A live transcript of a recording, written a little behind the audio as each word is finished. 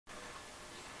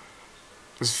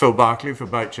This is Phil Barkley for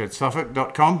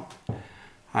Boatshed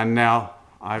and now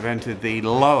I've entered the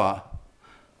lower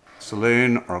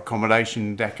saloon or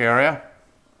accommodation deck area,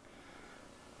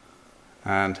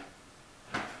 and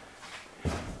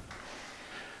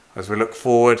as we look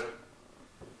forward,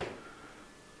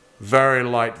 very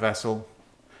light vessel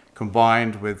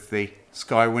combined with the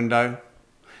sky window.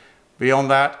 Beyond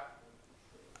that,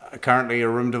 currently a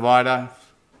room divider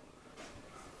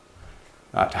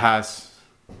that has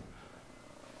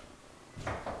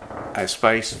a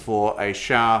space for a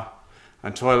shower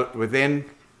and toilet within,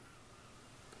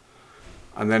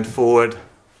 and then forward,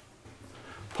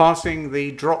 passing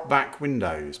the drop back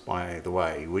windows, by the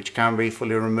way, which can be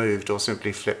fully removed or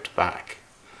simply flipped back.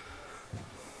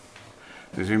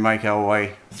 As we make our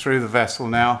way through the vessel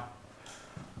now,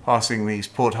 passing these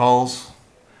portholes,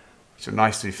 which are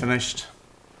nicely finished,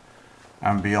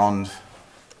 and beyond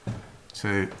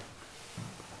to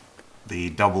the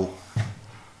double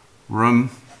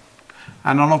room,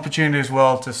 and an opportunity as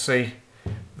well to see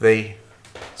the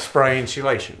spray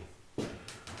insulation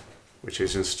which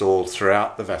is installed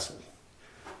throughout the vessel.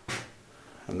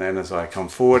 And then as I come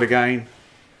forward again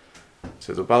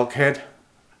to the bulkhead,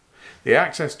 the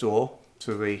access door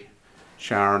to the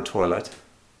shower and toilet,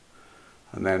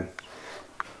 and then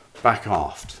back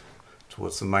aft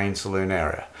towards the main saloon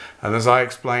area. And as I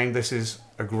explained, this is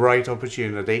a great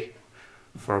opportunity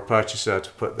for a purchaser to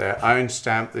put their own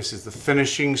stamp. This is the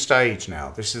finishing stage now.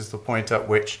 This is the point at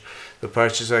which the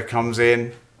purchaser comes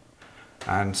in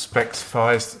and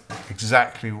specifies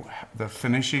exactly the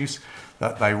finishes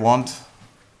that they want,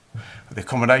 the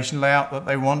accommodation layout that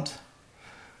they want.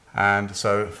 And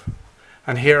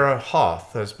here a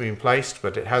hearth has been placed,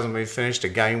 but it hasn't been finished,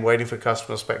 again waiting for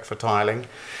customer spec for tiling,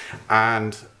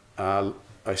 and a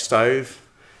stove,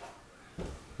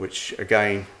 which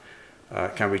again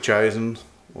can be chosen,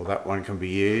 or that one can be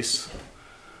used.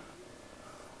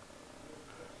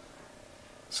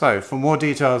 So for more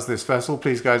details of this vessel,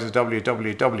 please go to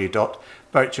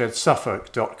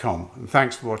www.boatshedsuffolk.com, and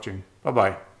thanks for watching. Bye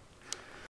bye.